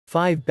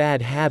5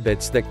 bad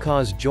habits that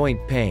cause joint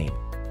pain.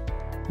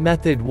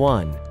 Method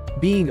 1.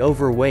 Being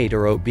overweight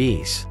or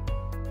obese.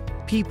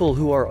 People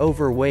who are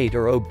overweight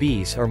or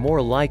obese are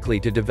more likely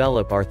to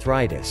develop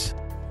arthritis.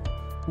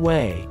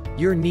 Weigh.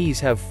 Your knees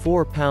have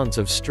 4 pounds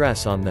of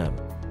stress on them.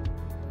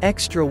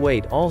 Extra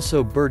weight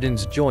also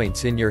burdens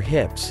joints in your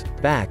hips,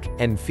 back,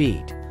 and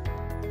feet.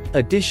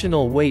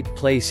 Additional weight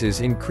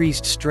places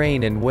increased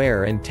strain and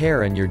wear and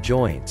tear on your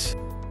joints.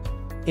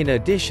 In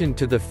addition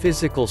to the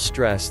physical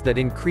stress that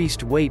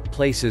increased weight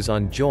places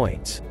on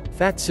joints,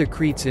 fat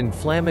secretes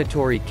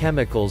inflammatory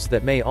chemicals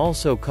that may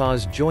also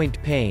cause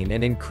joint pain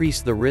and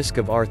increase the risk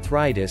of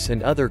arthritis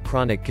and other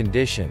chronic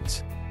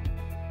conditions.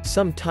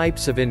 Some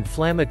types of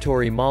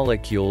inflammatory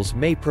molecules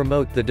may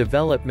promote the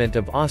development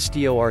of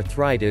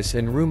osteoarthritis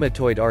and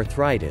rheumatoid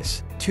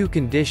arthritis, 2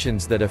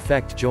 conditions that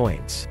affect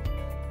joints.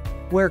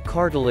 Where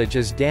cartilage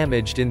is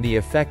damaged in the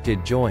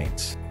affected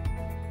joints.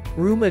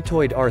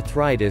 Rheumatoid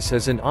arthritis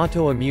is an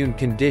autoimmune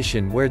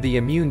condition where the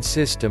immune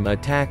system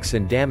attacks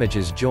and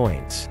damages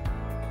joints.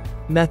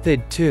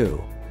 Method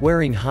 2.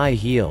 Wearing high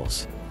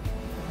heels.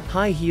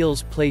 High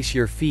heels place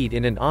your feet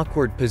in an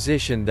awkward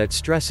position that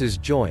stresses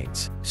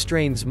joints,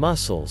 strains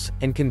muscles,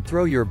 and can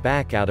throw your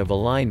back out of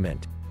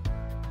alignment.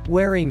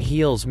 Wearing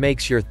heels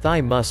makes your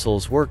thigh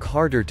muscles work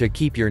harder to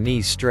keep your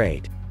knees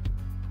straight.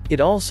 It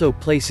also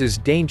places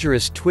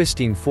dangerous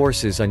twisting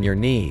forces on your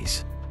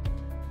knees.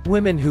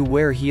 Women who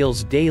wear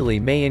heels daily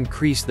may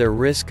increase their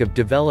risk of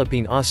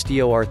developing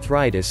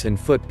osteoarthritis and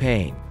foot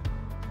pain.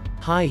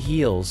 High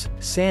heels,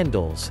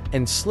 sandals,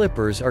 and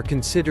slippers are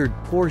considered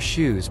poor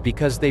shoes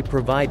because they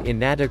provide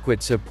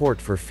inadequate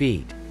support for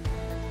feet.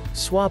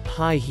 Swap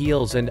high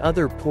heels and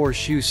other poor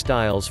shoe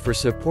styles for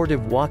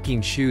supportive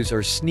walking shoes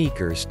or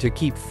sneakers to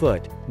keep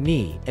foot,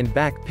 knee, and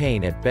back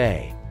pain at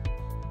bay.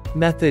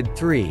 Method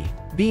 3.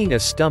 Being a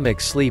stomach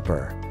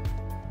sleeper.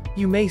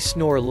 You may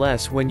snore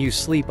less when you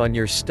sleep on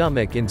your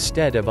stomach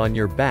instead of on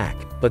your back,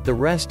 but the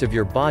rest of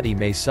your body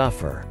may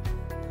suffer.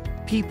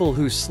 People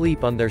who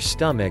sleep on their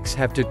stomachs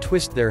have to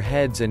twist their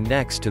heads and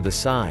necks to the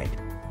side.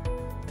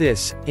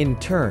 This, in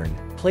turn,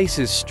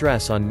 places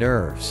stress on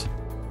nerves.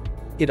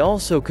 It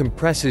also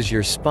compresses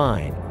your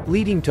spine,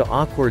 leading to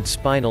awkward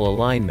spinal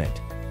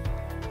alignment.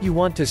 You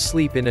want to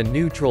sleep in a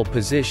neutral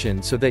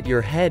position so that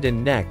your head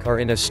and neck are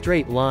in a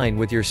straight line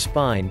with your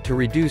spine to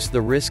reduce the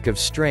risk of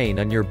strain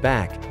on your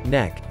back,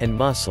 neck, and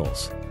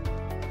muscles.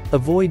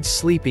 Avoid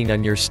sleeping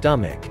on your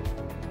stomach.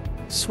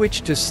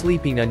 Switch to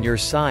sleeping on your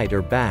side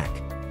or back.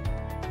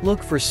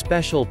 Look for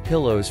special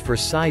pillows for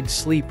side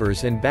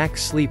sleepers and back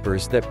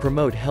sleepers that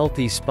promote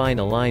healthy spine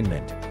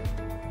alignment.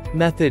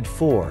 Method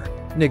 4.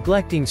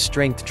 Neglecting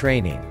strength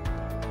training.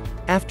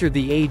 After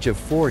the age of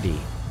 40,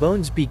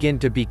 bones begin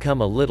to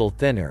become a little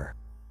thinner.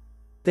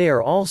 They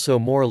are also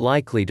more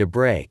likely to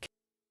break.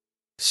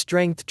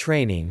 Strength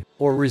training,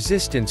 or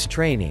resistance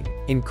training,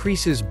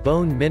 increases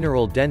bone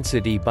mineral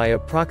density by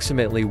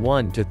approximately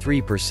 1 to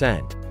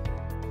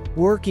 3%.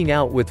 Working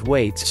out with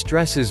weights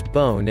stresses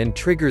bone and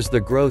triggers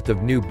the growth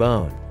of new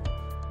bone.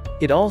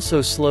 It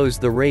also slows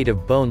the rate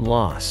of bone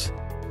loss.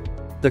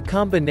 The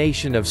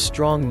combination of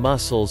strong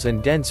muscles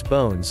and dense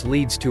bones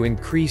leads to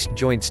increased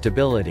joint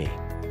stability.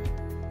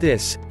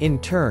 This, in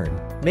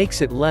turn, makes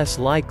it less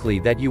likely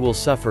that you will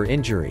suffer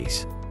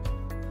injuries.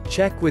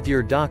 Check with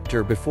your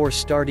doctor before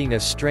starting a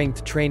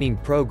strength training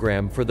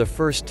program for the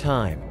first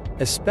time,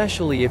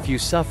 especially if you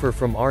suffer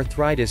from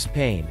arthritis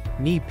pain,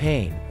 knee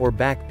pain, or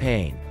back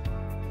pain.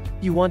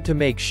 You want to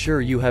make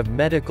sure you have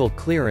medical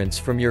clearance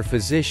from your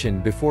physician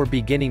before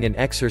beginning an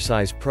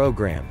exercise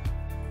program.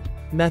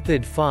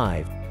 Method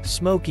 5.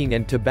 Smoking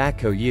and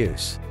tobacco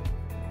use.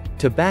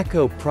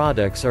 Tobacco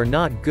products are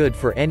not good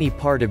for any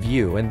part of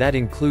you, and that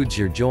includes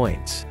your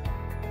joints.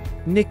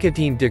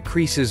 Nicotine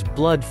decreases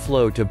blood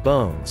flow to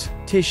bones,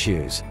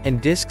 tissues,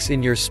 and discs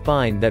in your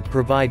spine that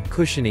provide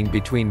cushioning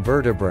between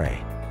vertebrae.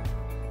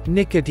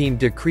 Nicotine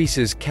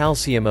decreases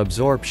calcium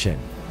absorption.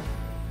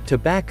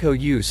 Tobacco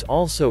use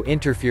also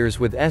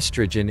interferes with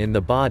estrogen in the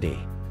body.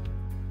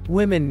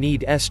 Women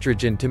need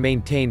estrogen to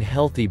maintain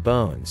healthy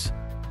bones.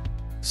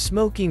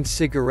 Smoking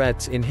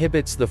cigarettes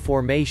inhibits the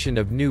formation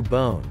of new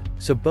bone,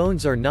 so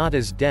bones are not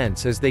as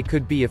dense as they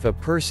could be if a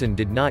person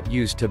did not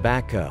use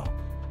tobacco.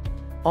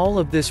 All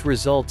of this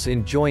results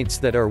in joints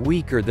that are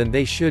weaker than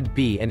they should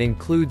be and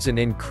includes an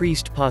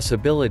increased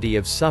possibility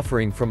of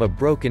suffering from a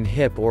broken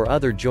hip or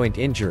other joint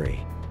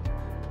injury.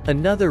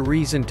 Another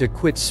reason to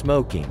quit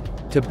smoking: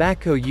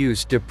 tobacco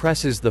use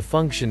depresses the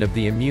function of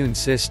the immune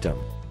system.